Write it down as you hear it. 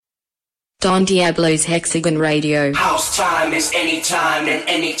Don Diablo's Hexagon Radio. House time is anytime and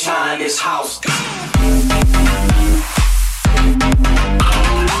anytime is house.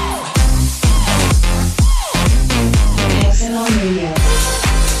 Hexagon Radio.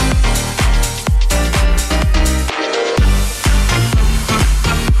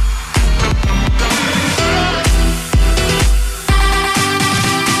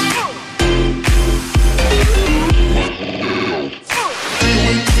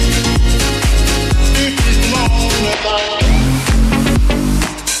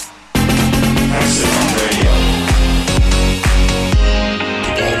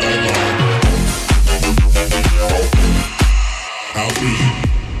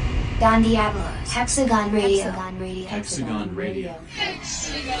 Don Diablo's Hexagon Radio. Hexagon Radio.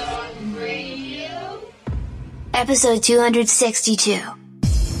 Hexagon Radio. Episode 262.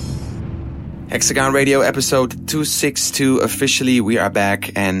 Hexagon Radio episode 262. Officially, we are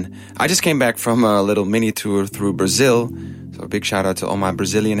back, and I just came back from a little mini tour through Brazil. So a big shout out to all my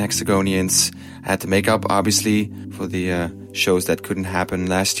Brazilian Hexagonians. I had to make up, obviously, for the shows that couldn't happen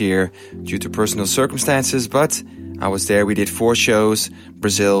last year due to personal circumstances, but I was there. We did 4 shows,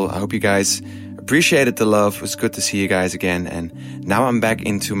 Brazil. I hope you guys appreciated the love. It was good to see you guys again. And now I'm back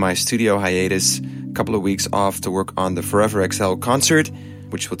into my studio hiatus. A couple of weeks off to work on the Forever XL concert,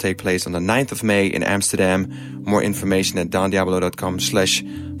 which will take place on the 9th of May in Amsterdam. More information at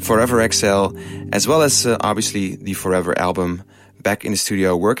dondiablo.com/foreverxl, as well as obviously the Forever album. Back in the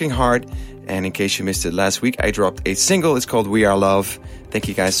studio working hard. And in case you missed it last week, I dropped a single. It's called We Are Love. Thank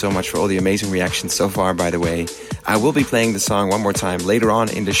you guys so much for all the amazing reactions so far, by the way. I will be playing the song one more time later on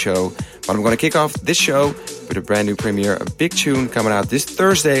in the show, but I'm going to kick off this show with a brand new premiere, a big tune coming out this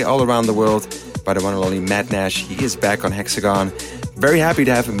Thursday all around the world by the one and only Matt Nash. He is back on Hexagon. Very happy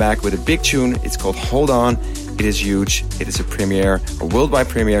to have him back with a big tune. It's called Hold On. It is huge. It is a premiere, a worldwide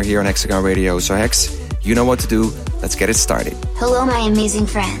premiere here on Hexagon Radio. So Hex, you know what to do. Let's get it started. Hello, my amazing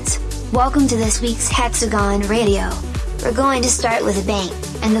friends. Welcome to this week's Hexagon Radio. We're going to start with a bang,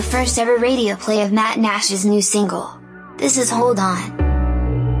 and the first ever radio play of Matt Nash's new single. This is Hold On.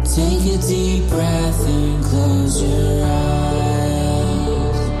 Take a deep breath and close your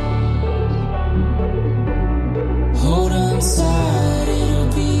eyes. Hold on tight, it'll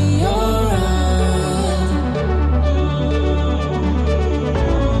be alright.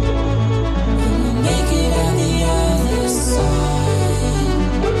 And we'll make it out the other side.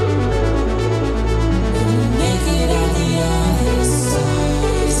 And we'll make it out the other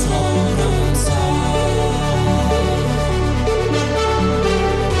side. So hold on tight.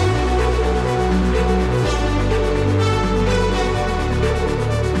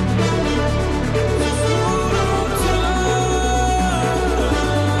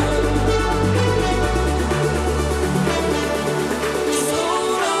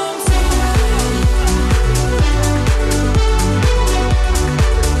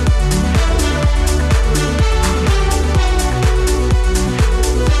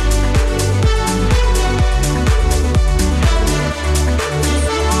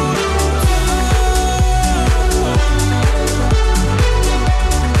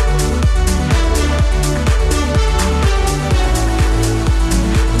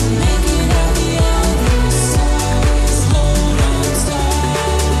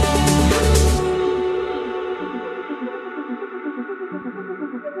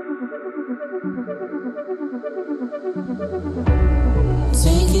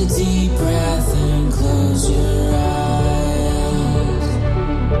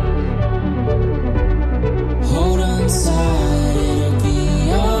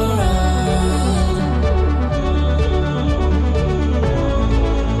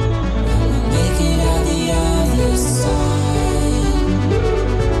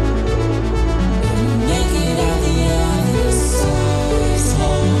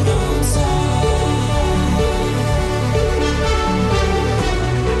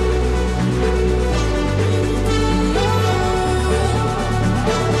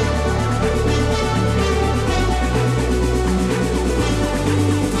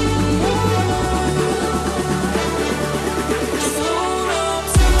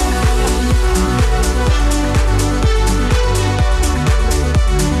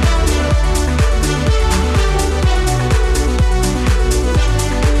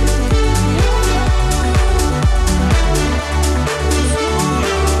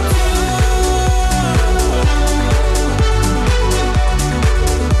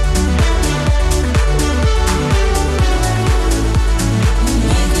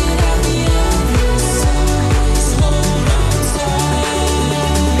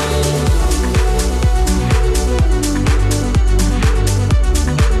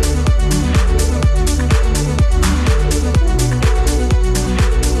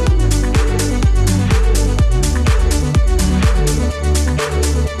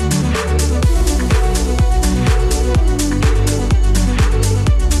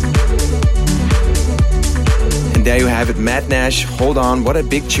 And there you have it, Matt Nash, Hold On, what a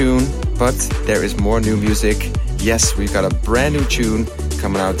big tune. But there is more new music. Yes, we've got a brand new tune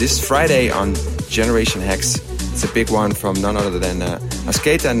coming out this Friday on Generation Hex. It's a big one from none other than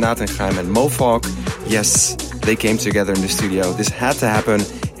Asketa, Nathan Chaim and Mofog. Yes, they came together in the studio. This had to happen,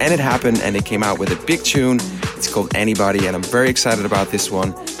 and it happened, and they came out with a big tune. It's called Anybody, and I'm very excited about this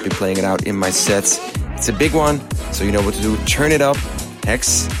one. Been playing it out in my sets. It's a big one, so you know what to do. Turn it up.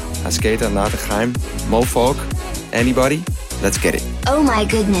 Hex, Asketa, Nathan Chaim, Mofog, Anybody. Let's get it. Oh my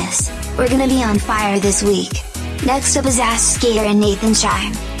goodness, we're gonna be on fire this week. Next up is Ask Skater and Nathan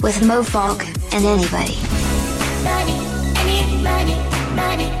Chime with Mo Falk and Anybody. Anybody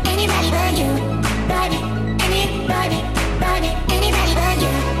but you. Anybody but you. Anybody but you. Anybody but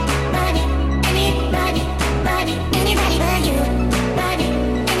you. Anybody but you.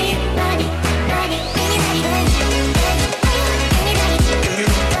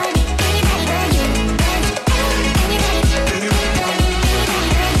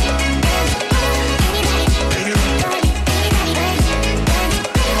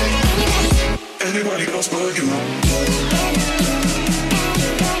 Anybody else but you.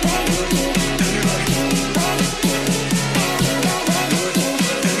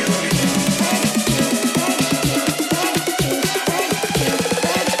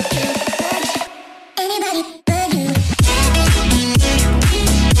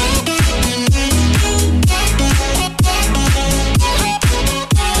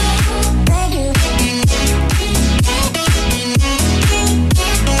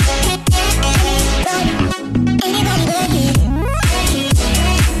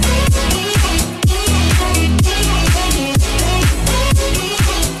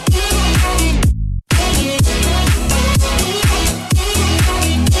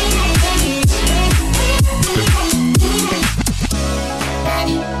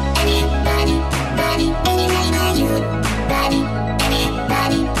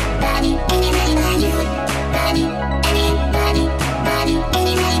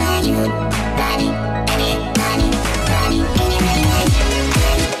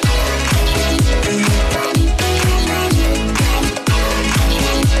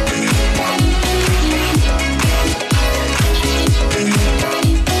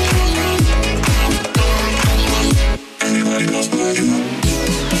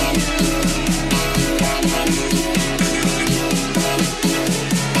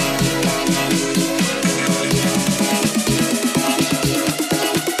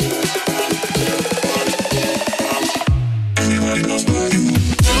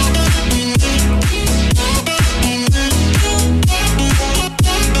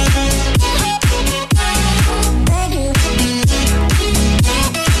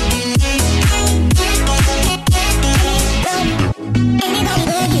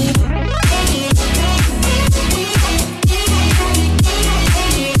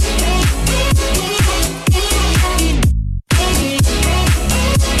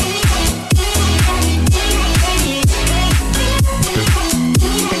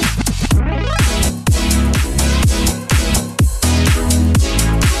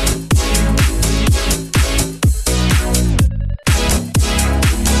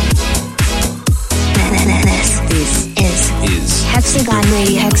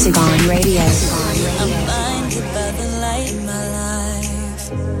 Hexagon Radio. I'm blinded by the light in my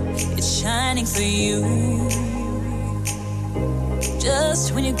life. It's shining for you.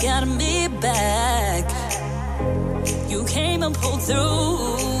 Just when you got me back, you came and pulled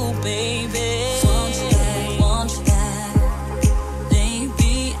through, baby. Want you back, want you back.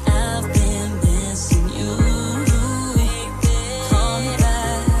 Baby, I've been missing you.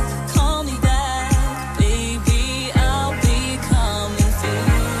 Call me back, baby, I'll be coming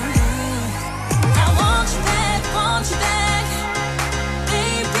through. I want you back,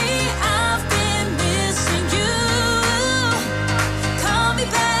 baby, I've been missing you. Call me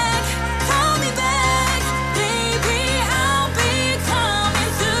back, baby, I'll be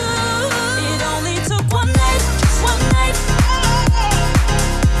coming through.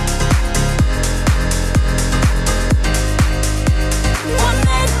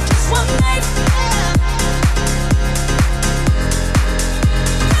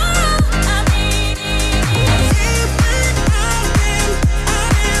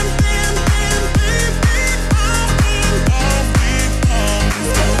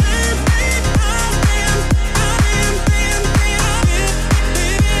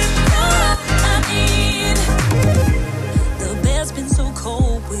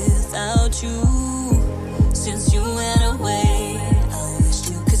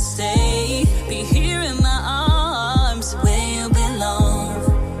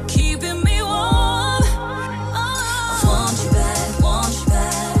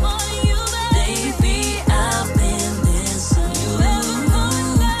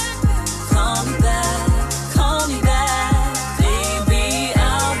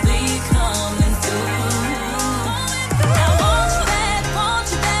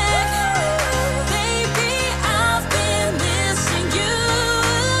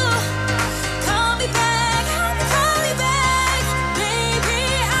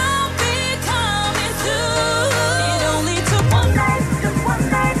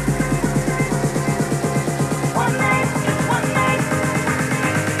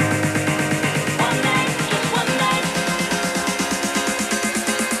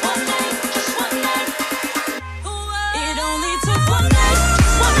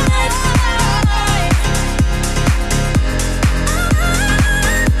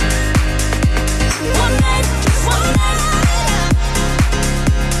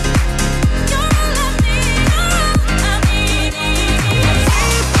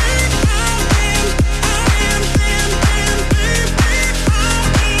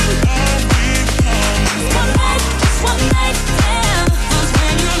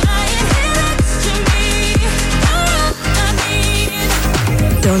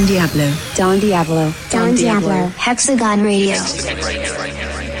 Don Diablo. Don Diablo. Don Diablo. Hexagon Radio.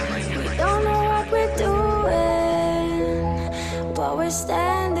 Don't know what we're doing, but we're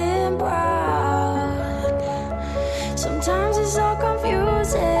standing proud. Sometimes it's so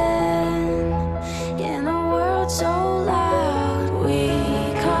confusing in a world so loud. We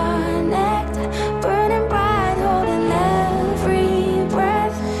connect, burning bright, holding every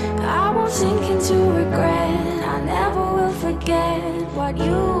breath. I won't sink into regret. I never will forget what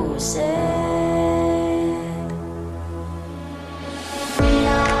you said. I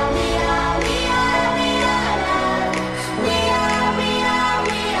feel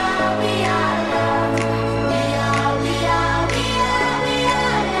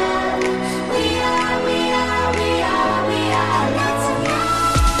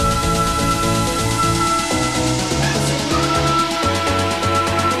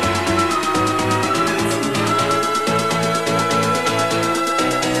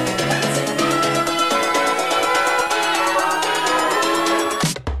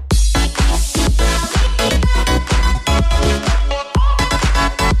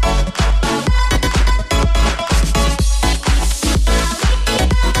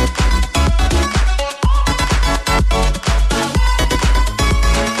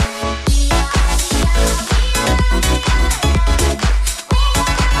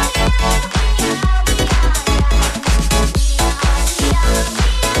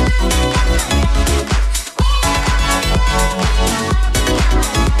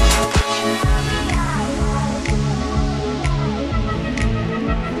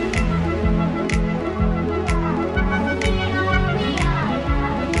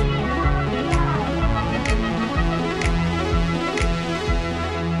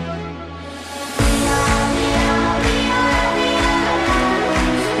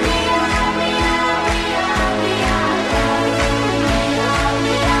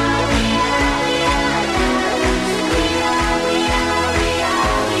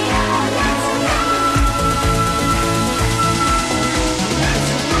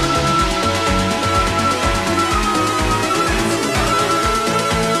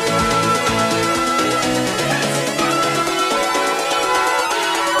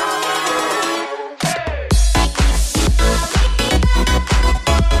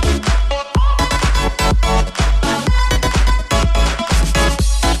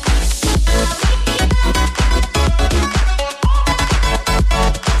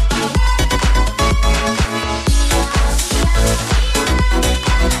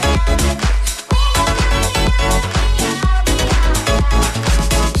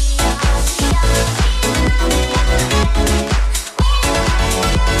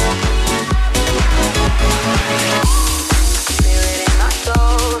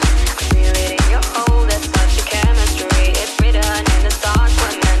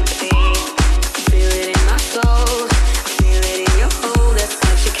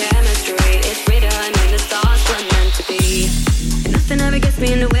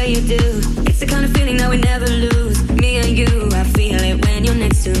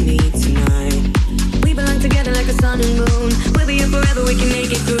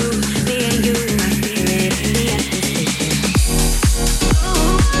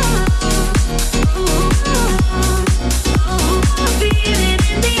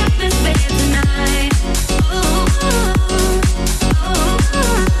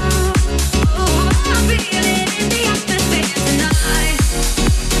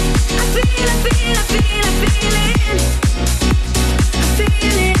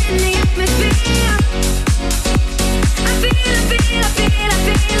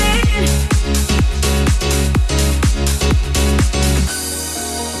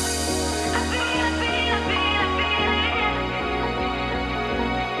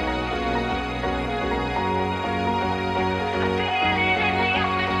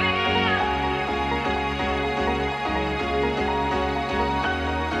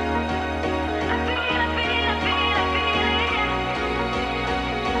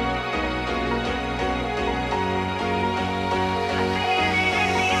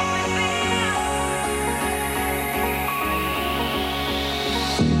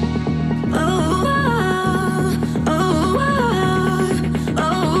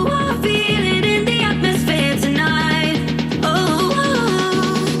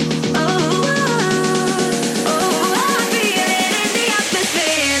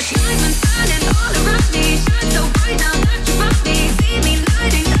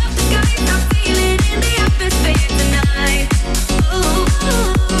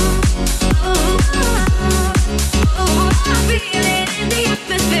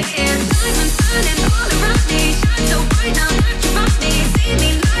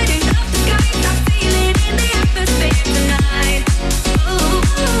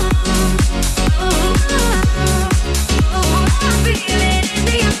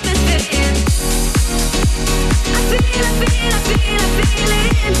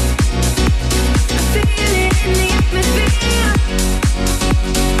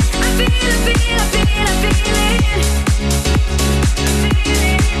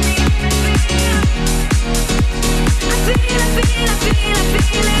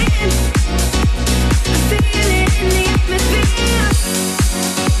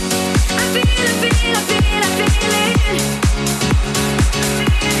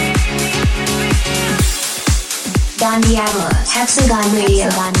Don Diablo's Hexagon Radio.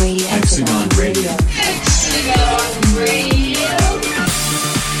 Hexagon Radio. Hexagon Radio.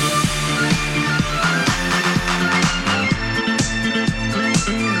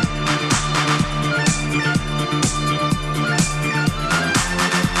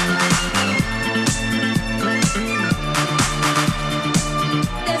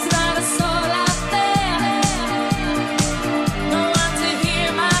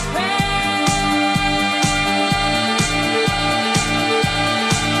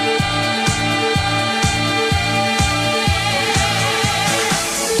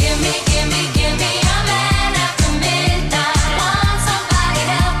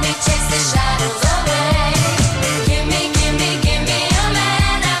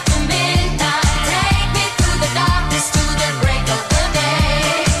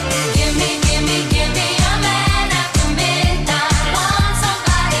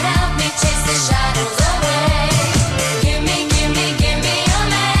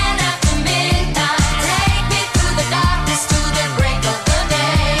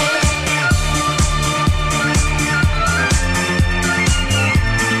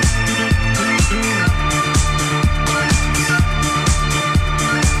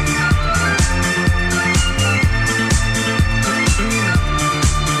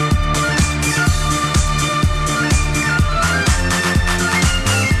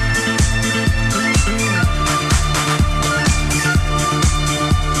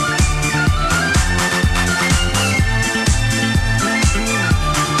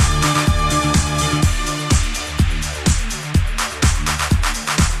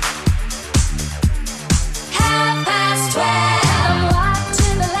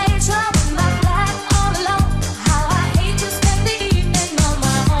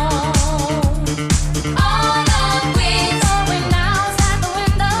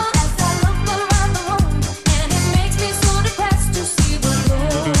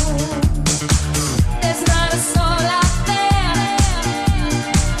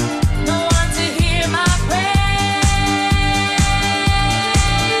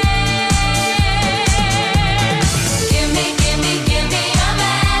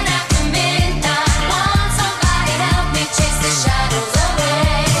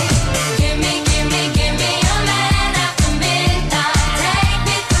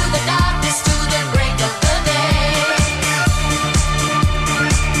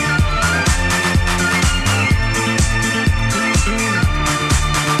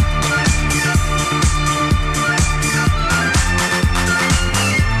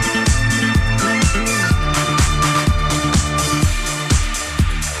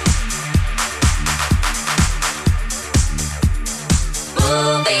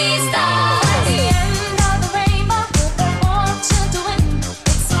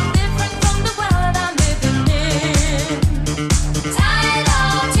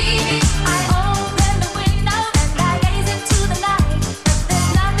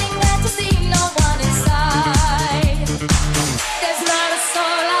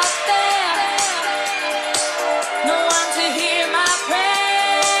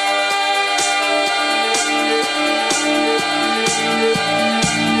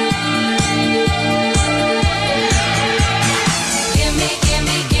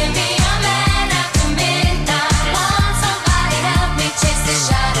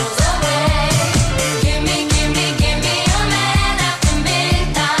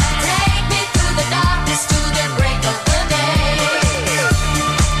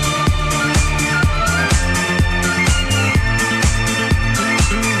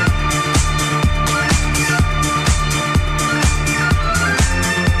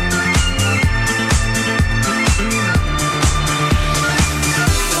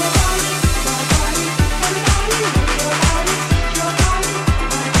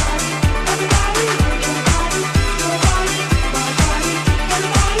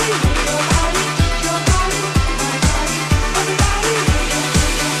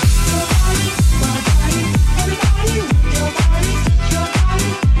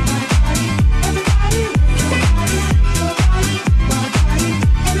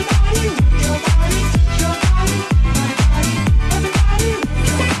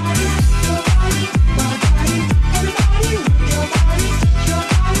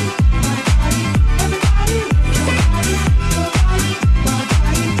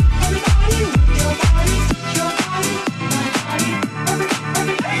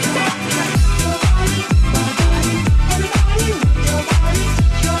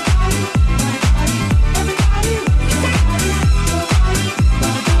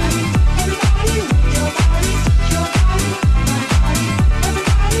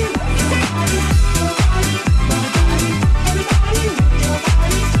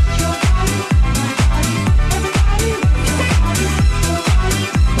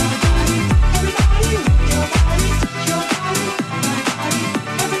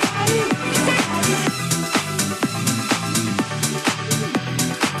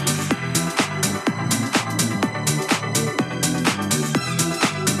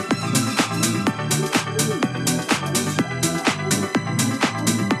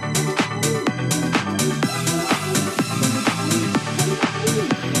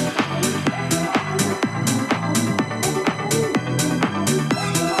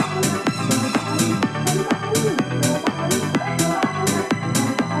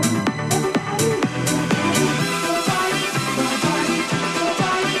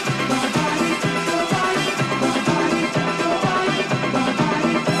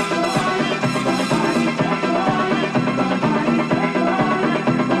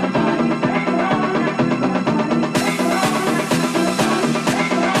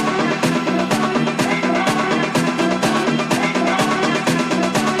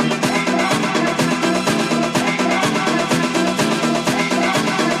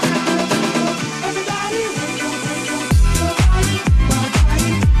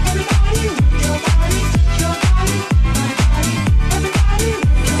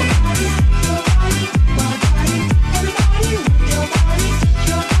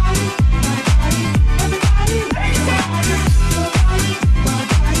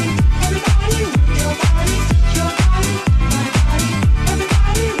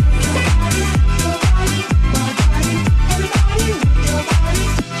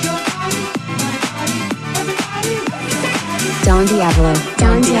 Don Diablo,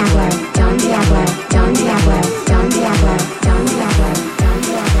 Don Diablo, Don Diablo, Don Diablo, Don Diablo, Don Diablo, Don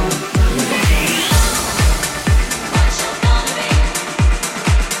Diablo.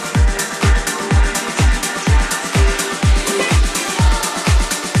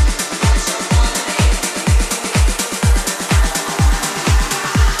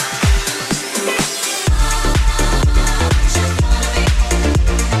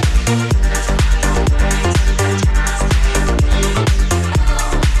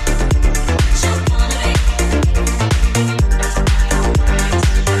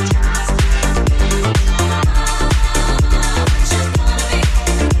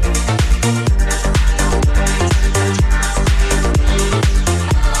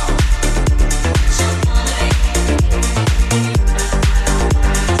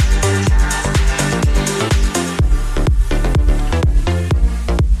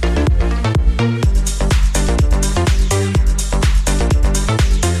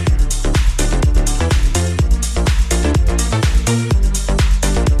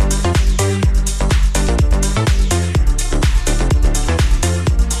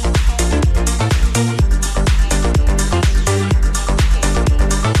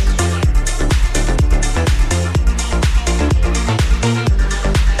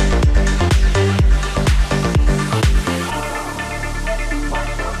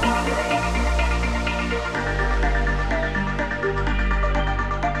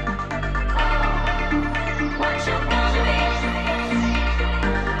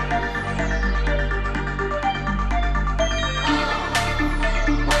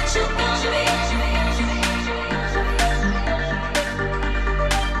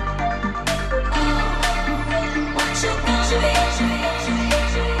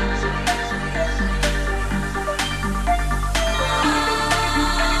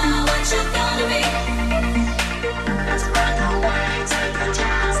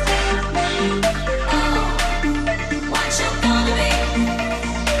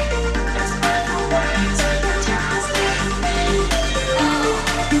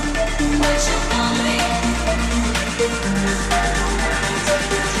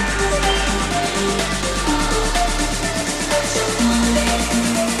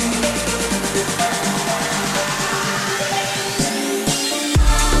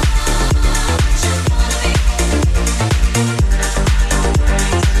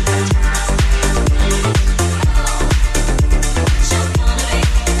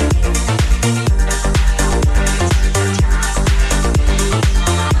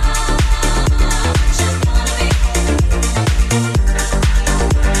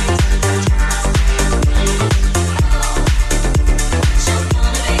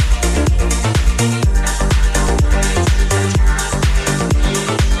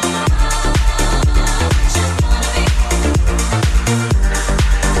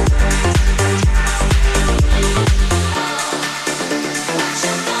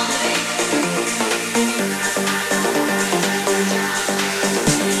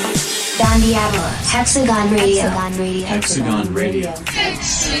 Hexagon Radio. Hexagon Radio. Hexagon Radio.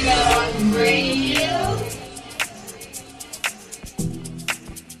 Hexagon Radio.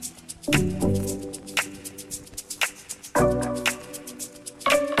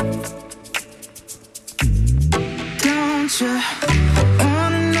 Don't you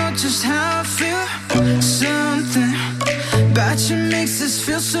wanna know just how I feel? Something about you makes this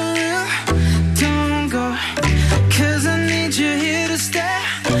feel so real. Don't go, 'cause I need you here to stay.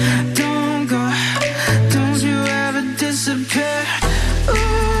 Don't go, don't you ever disappear.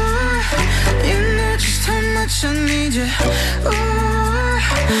 Ooh, you know just how much I need you. Ooh,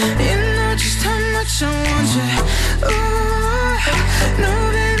 you know just how much I want you. Ooh, no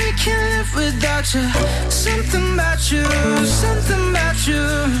baby can't live without you. Something about you, something about you.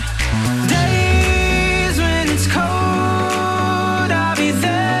 Days when it's cold, I'll be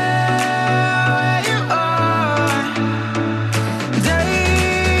there where you are.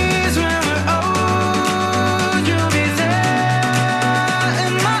 Days when we're old, you'll be there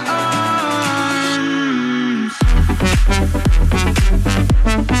in my arms.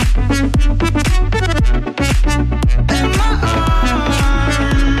 In my arms.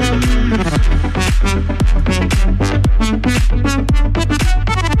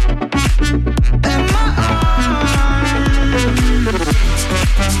 In my arms.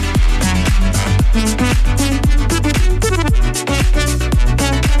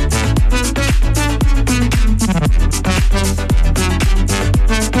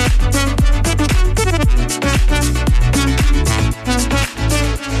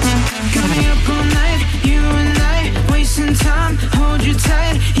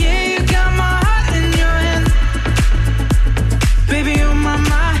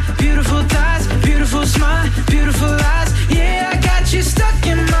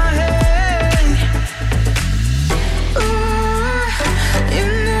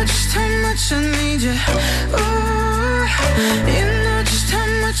 need you. Ooh, you know just how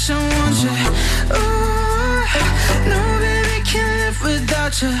much I want you. Ooh, no baby can't live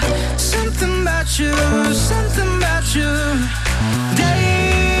without you. Something about you, something about you.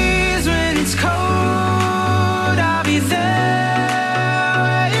 Days when it's cold, I'll be there.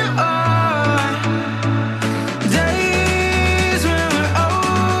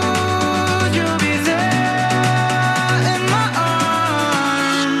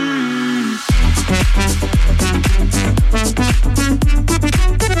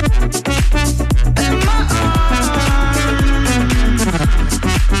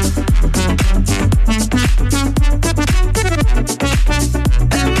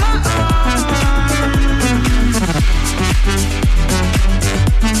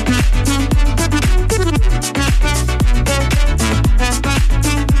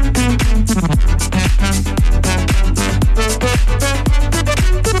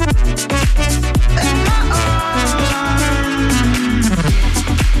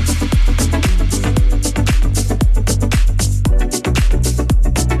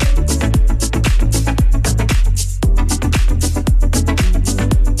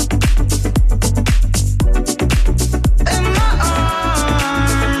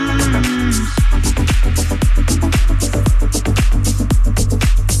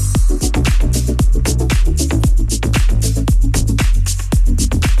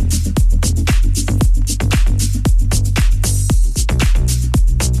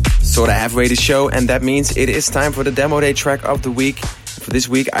 Halfway the show, and that means it is time for the demo day track of the week. For this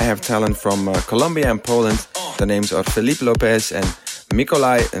week I have talent from Colombia and Poland. The names are Felipe Lopez and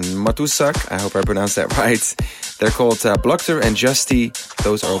Mikolaj and Matusak. I hope I pronounced that right. They're called Blokter and Justy.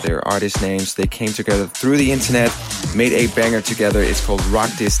 Those are their artist names. They came together through the internet, made a banger together. It's called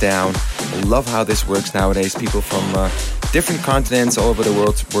Rock This Down. I love how this works nowadays. People from different continents all over the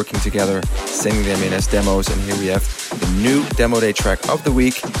world working together, sending them in as demos. And here we have the new demo day track of the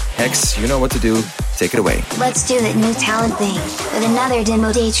week. Hex, you know what to do. Take it away. Let's do that new talent thing with another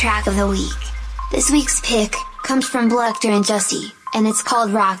demo day track of the week. This week's pick comes from Blokter and Justy, and it's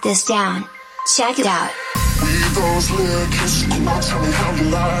called Rock This Down. Check it out. Read those lyrics, come on, tell me how you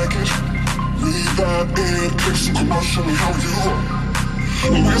like it. Read that lyrics, come on, show me how you are.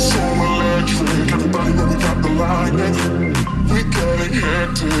 We're so electric, everybody know we got the lightning. We're getting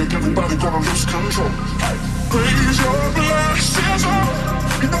hectic, everybody gonna lose control. Raise your glasses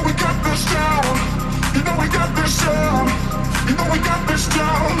up, you know we got this down. You know we got this down. You know we got this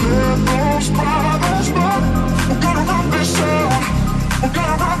down. Let those bottles burn. We're gonna run this down. We're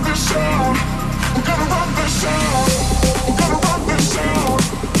gonna run this down. We're gonna run this down. We're gonna run this down.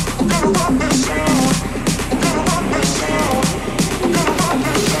 We're gonna run this down. We're gonna run this down. We're gonna run this down. Run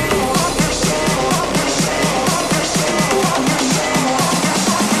this down. Run this down. Run this down. Run this down.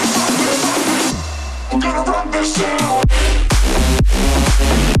 We're gonna run this down.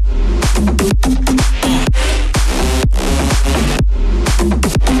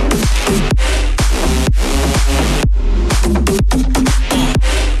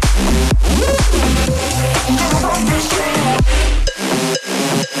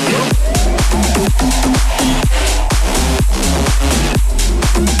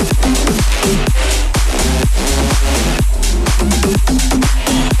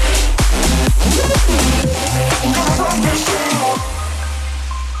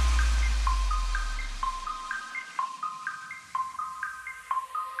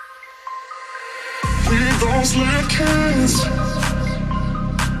 Those little kids,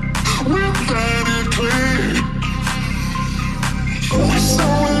 we're planet clean. We're so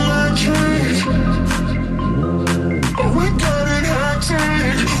electric. We're getting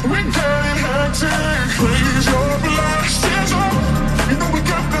hectic. We're getting hectic. Raise your glasses up. You know we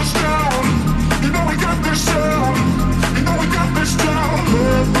got this down. You know we got this down. You know we got this down.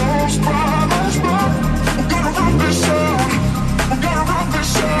 Let those bottles burn. We're gonna run this down. We're gonna run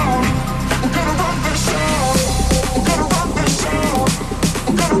this down. We're gonna run this down. We're gonna run this down.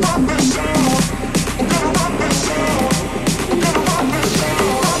 We're gonna run this down. We're gonna run this down. We're gonna run this down. Run this down.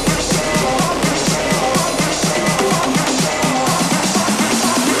 Run this down. Run this down. Run this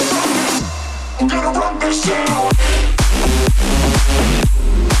down. We're gonna run this down.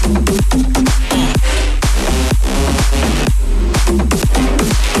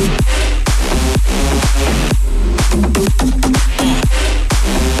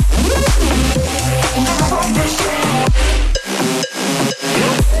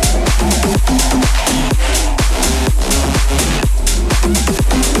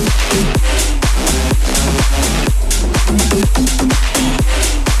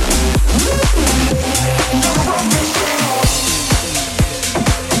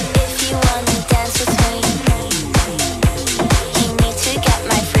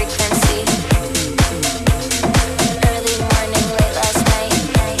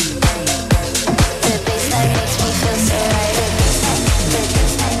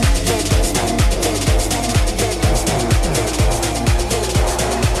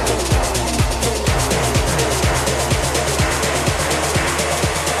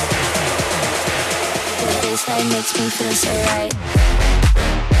 feel so right.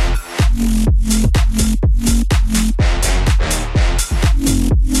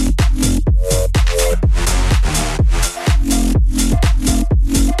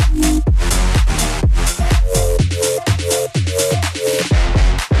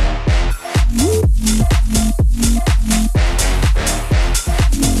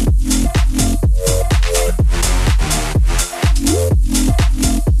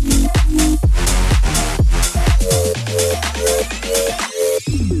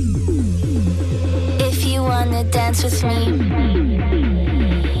 With me,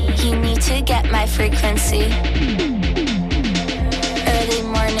 you need to get my frequency. Early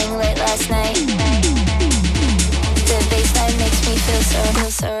morning, late last night. The bassline makes me feel so,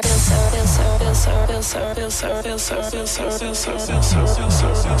 feel so, feel so, feel so, feel so, feel so, feel so, feel so,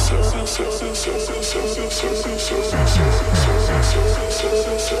 feel so, feel so, feel so,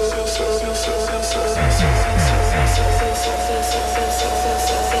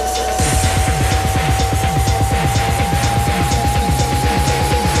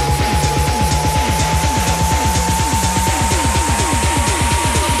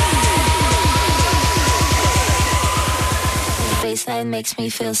 bassline makes me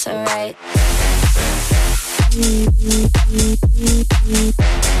feel so right.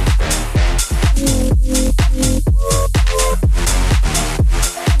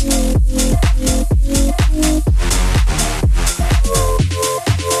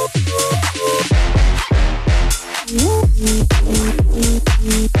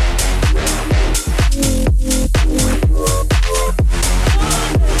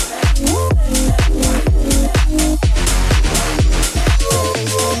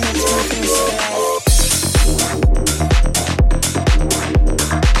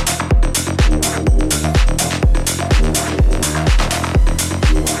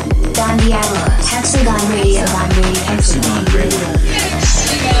 Diablo Hexagon Radio. Hexagon Radio.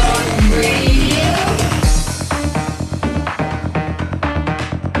 Hexagon Radio.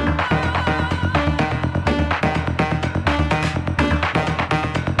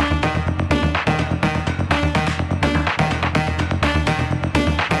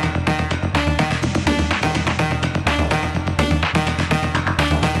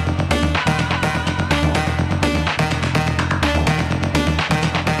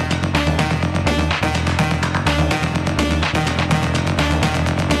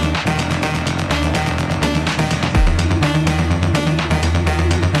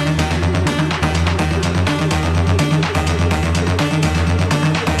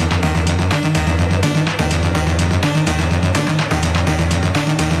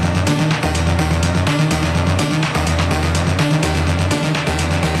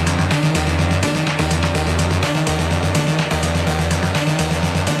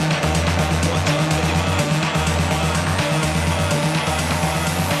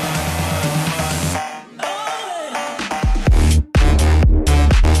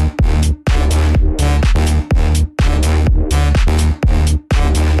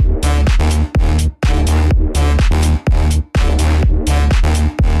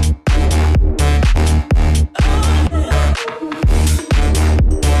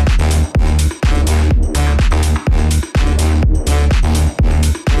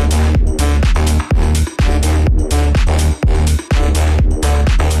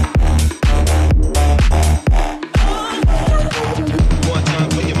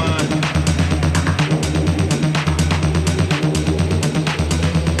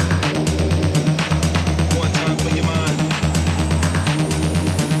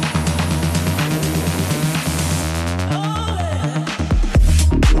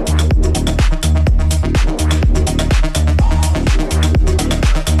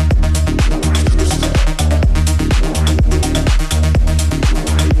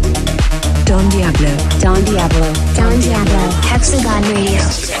 Diablo Hexagon Radio.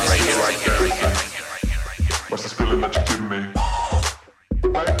 What's this feeling that you give me?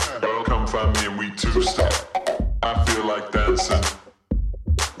 Girl, come find me and we two-step. I feel like dancing.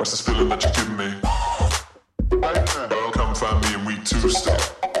 What's this feeling that you give me? Girl, come find me and we two-step.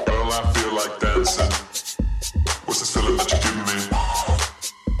 Girl, I feel like dancing. What's this feeling that you give me?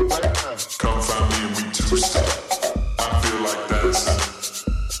 Come find me and we two-step. I feel like dancing.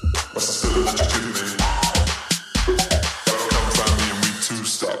 What's this feeling that you give me? Girl, come find me and we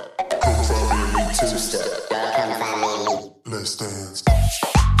two-step. Come find me and we two-step. Let's dance.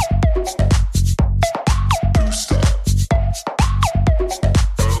 Two-step.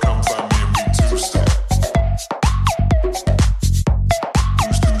 Girl, come find me and we two-step.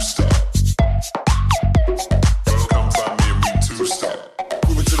 Two-step. Girl, come find me and we two-step.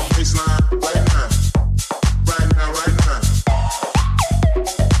 Moving to the baseline right now. Right now, right now.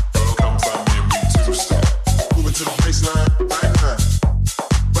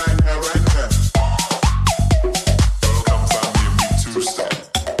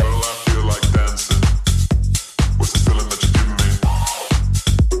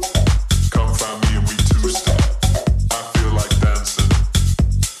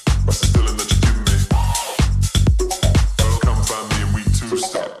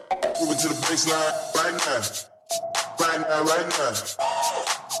 now, right now.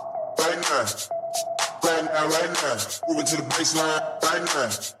 Right now. Right now, right now. Moving to the baseline, right now.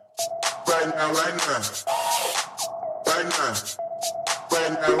 Right now, right now. Right now.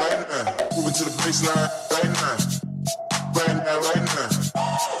 Right now, right now. Moving to the baseline, right now. Right now, right now.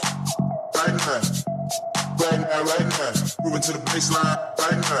 Right now. Right now, right now. Moving to the baseline,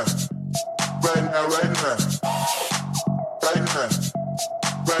 right now. Right now, right now. Right now.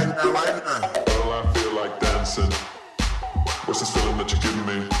 Right now, right now. Well, I feel like dancing. What's this feeling that you're giving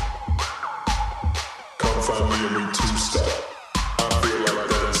me? Come find me and we two-step. I feel like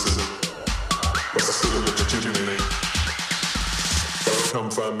dancing. What's this feeling that you're giving me? Come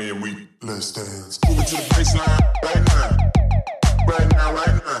find me and we let's dance. Moving to the baseline, right now. Right now,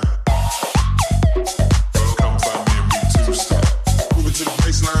 right now. Come find me and we two-step. Moving to the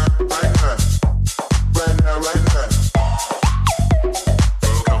baseline, right now. Right now, right now.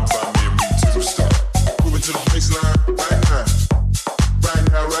 Come find me and we two-step. Moving to the baseline, right now. Right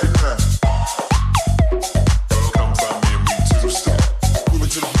now, right now. Come find me and we two-step. Moving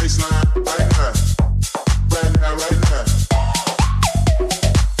to the baseline, right now. Right now, right now.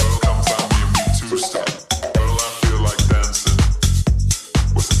 Come find me and we two-step. Girl, I feel like dancing.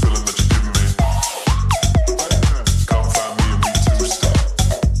 What's the feeling that you're giving me? Come find me and we two-step.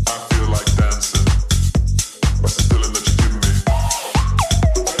 I feel like dancing. What's the feeling that you're giving me?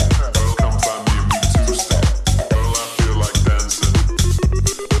 Girl, come find me and we two-step. Girl, I feel like dancing.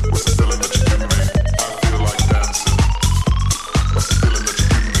 What's the feeling that you're giving me? I feel like dancing. What's the feeling that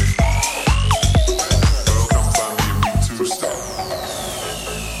you're giving me? Girl, come find me and we two-step.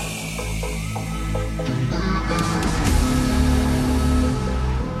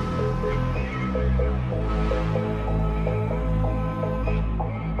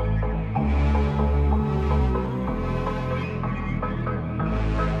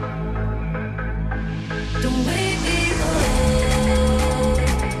 Don't wake me up.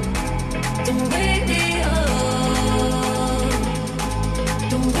 Don't wake me up.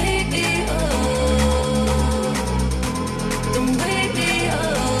 Don't wake me up. Don't wake me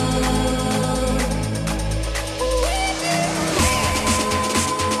up.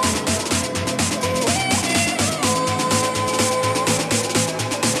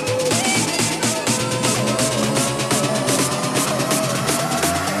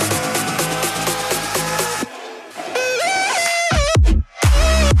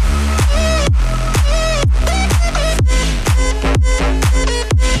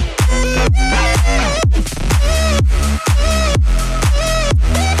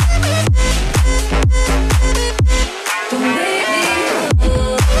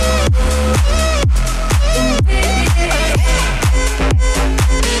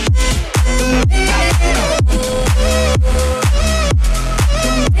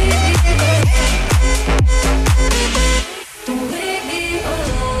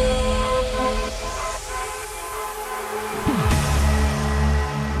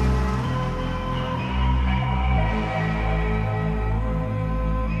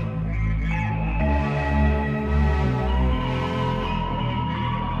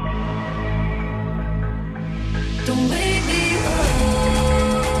 Don't wake me up.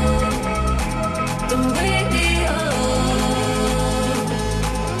 Don't wake me up.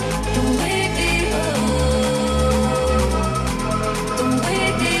 Don't wake me up. Don't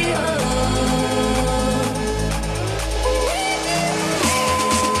wake me up.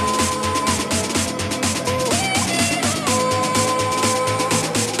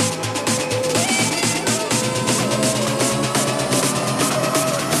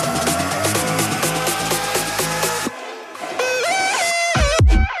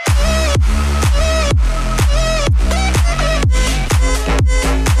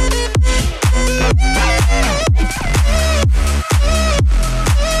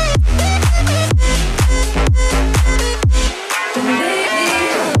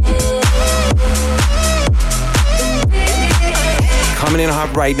 Coming in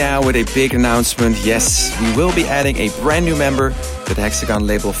hot right now with a big announcement. Yes, we will be adding a brand new member to the Hexagon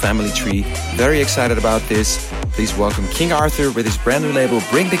label family tree. Very excited about this. Please welcome King Arthur with his brand new label,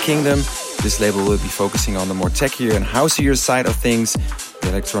 Bring the Kingdom. This label will be focusing on the more techier and houseier side of things, the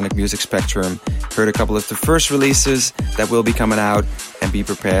electronic music spectrum. Heard a couple of the first releases that will be coming out, and be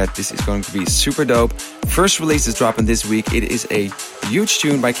prepared. This is going to be super dope. First release is dropping this week. It is a huge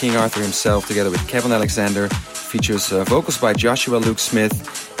tune by King Arthur himself together with Kevin Alexander. Features vocals by Joshua Luke Smith,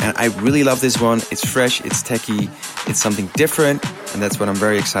 and I really love this one. It's fresh, it's techie, it's something different, and that's what I'm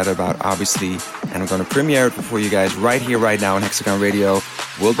very excited about, obviously. And I'm going to premiere it for you guys right here, right now on Hexagon Radio.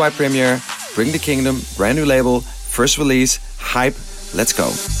 Worldwide premiere, Bring the Kingdom, brand new label, first release, hype, let's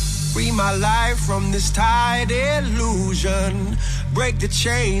go. Free my life from this tired illusion. Break the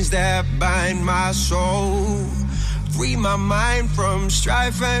chains that bind my soul. Free my mind from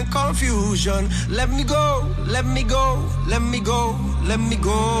strife and confusion. Let me go, let me go, let me go, let me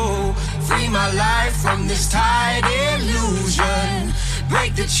go. Free my life from this tired illusion.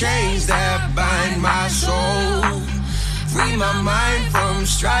 Break the chains that bind my soul. Free my mind from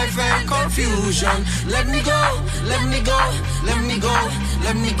strife and confusion. Let me go, let me go, let me go,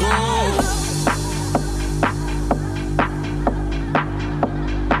 let me go.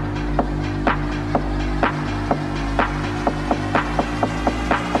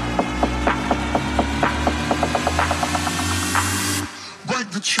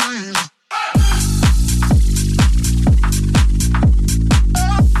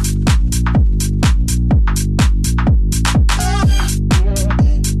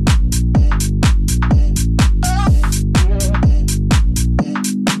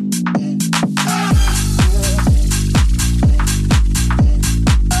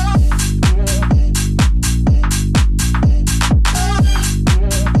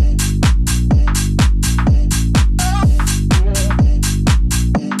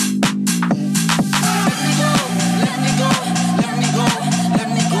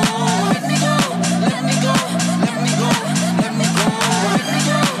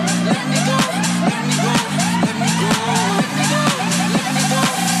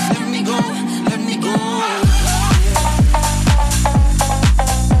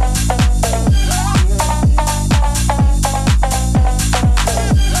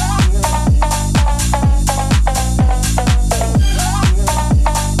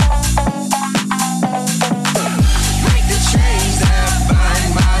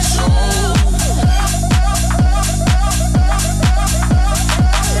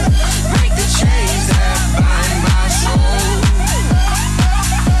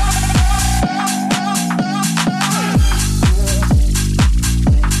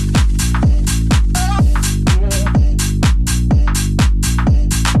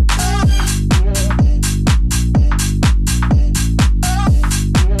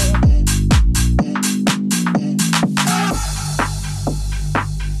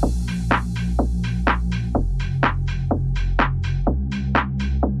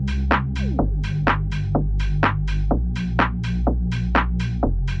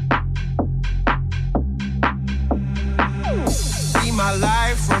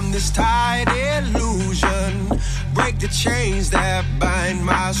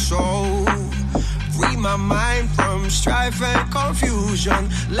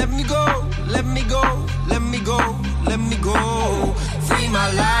 Let me go, let me go, let me go, let me go. Free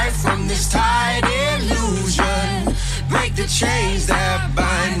my life from this tired illusion. Break the chains that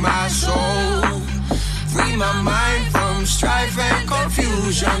bind my soul. Free my mind from strife and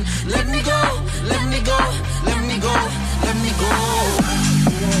confusion. Let me go, let me go, let me go, let me go.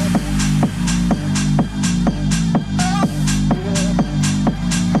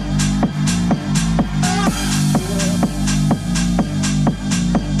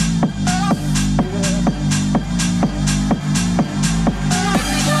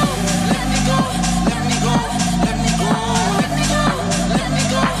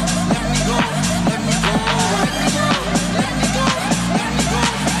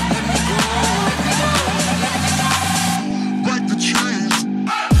 Break the chain.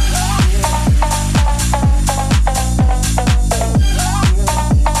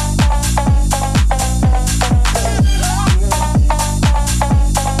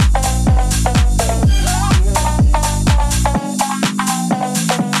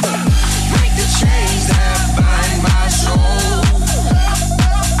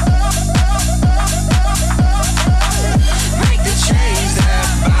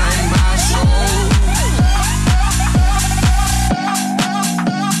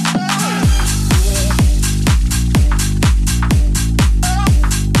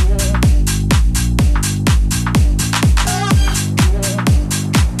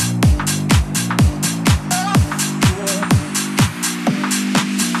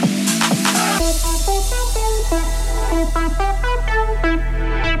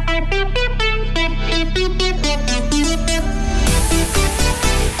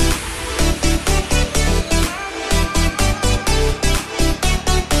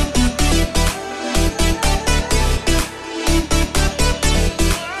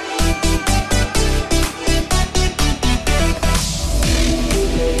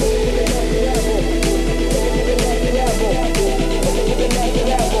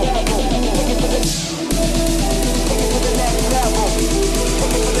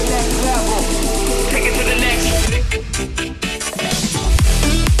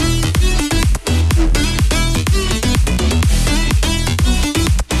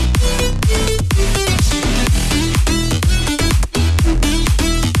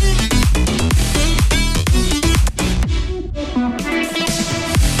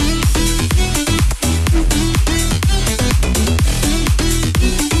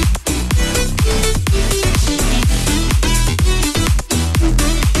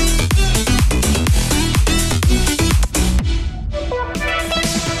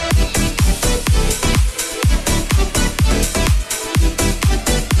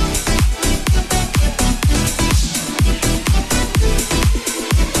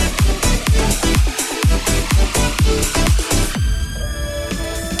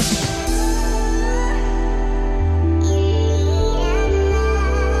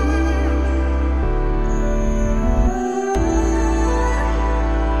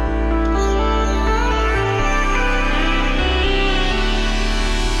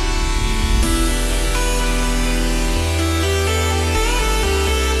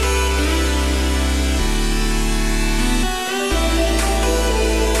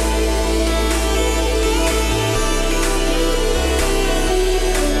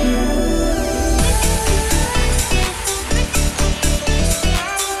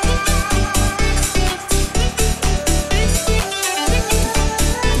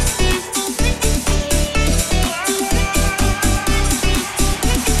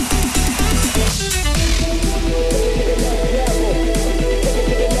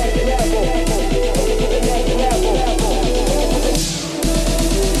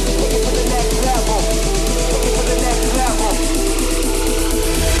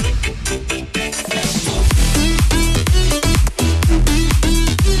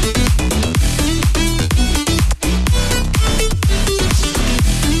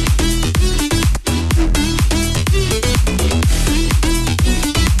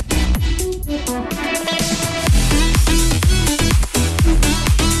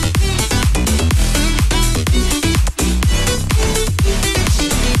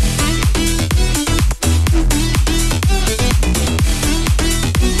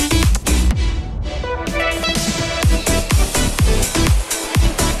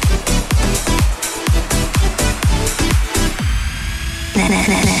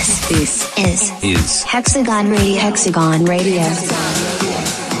 This is Hexagon Radio. Hexagon Radio.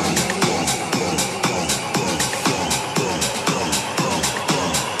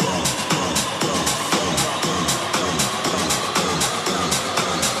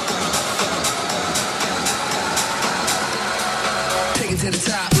 Take it to the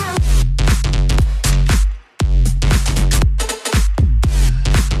top.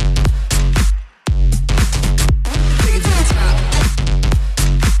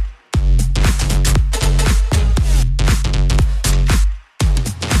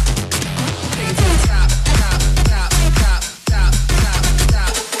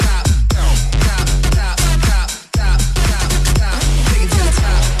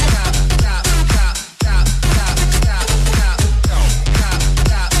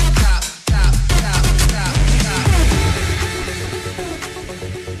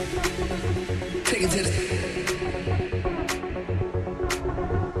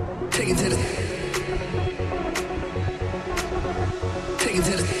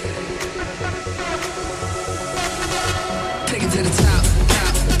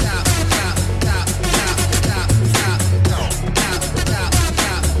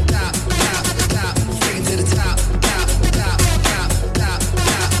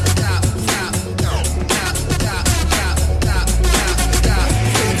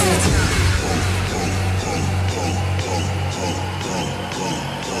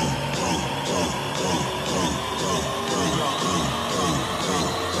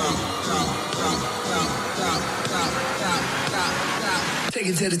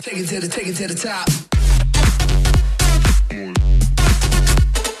 Take it to the top.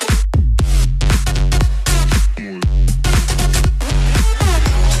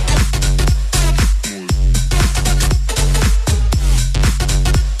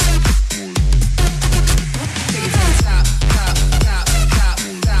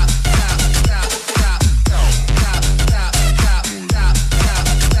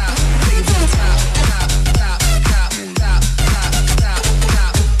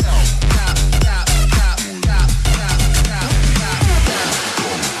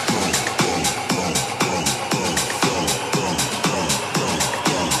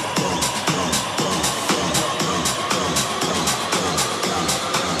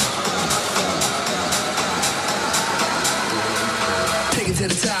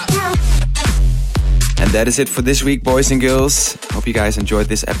 That is it for this week, boys and girls. Hope you guys enjoyed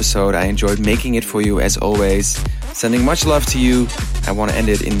this episode. I enjoyed making it for you as always. Sending much love to you. I want to end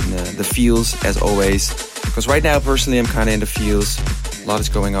it in the feels as always. Because right now, personally, I'm kind of in the feels. A lot is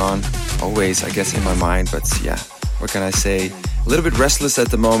going on. Always, I guess, in my mind. But yeah, what can I say? A little bit restless at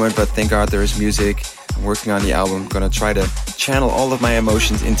the moment, but thank God there is music. I'm working on the album. I'm going to try to channel all of my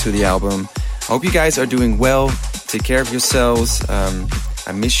emotions into the album. Hope you guys are doing well. Take care of yourselves.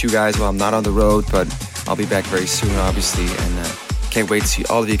 I miss you guys while I'm not on the road, but I'll be back very soon, obviously, and can't wait to see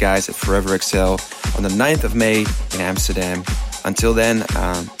all of you guys at Forever Excel on the 9th of May in Amsterdam. Until then,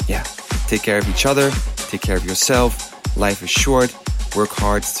 take care of each other, take care of yourself. Life is short, work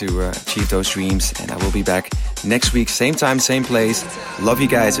hard to achieve those dreams, and I will be back next week, same time, same place. Love you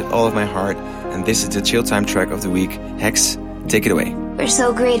guys with all of my heart, and this is the Chill Time track of the week. Hex, take it away. We're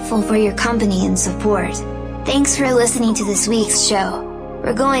so grateful for your company and support. Thanks for listening to this week's show.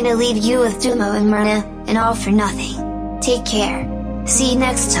 We're going to leave you with Dumo and Myrna, and All for Nothing. Take care. See you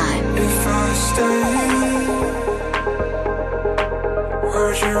next time. If I stay,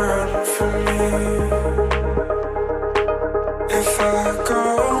 would you run from me? If I go,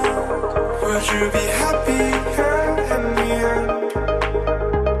 would you be happier in the end?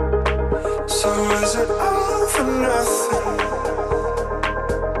 So is it all for nothing?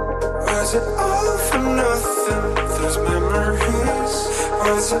 Was it all for nothing? Those memories.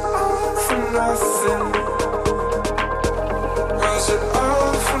 Was it all for nothing? Was it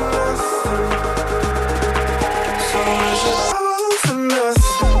all for nothing? So is it all for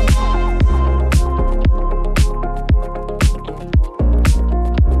nothing?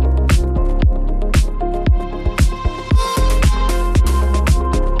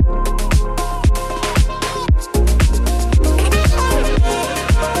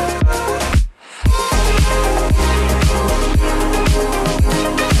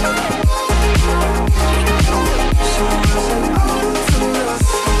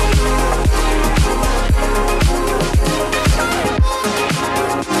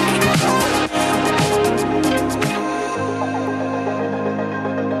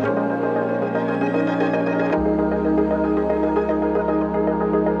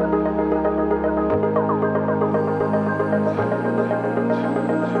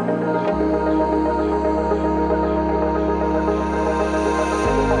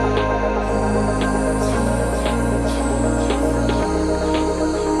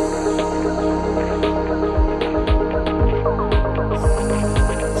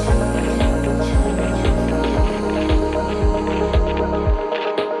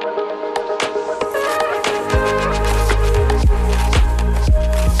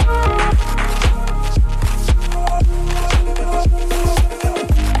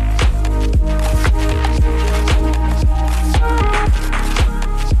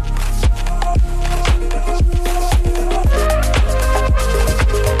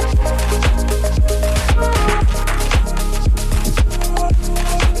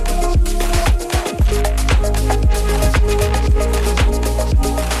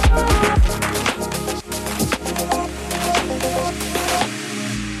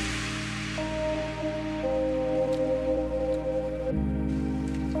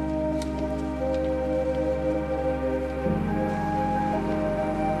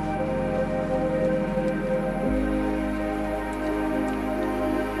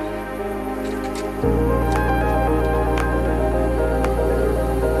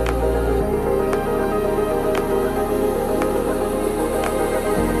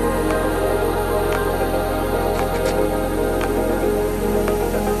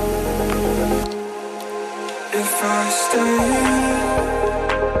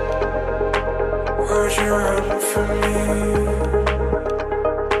 you run from me?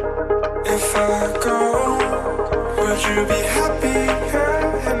 If I go, would you be happy?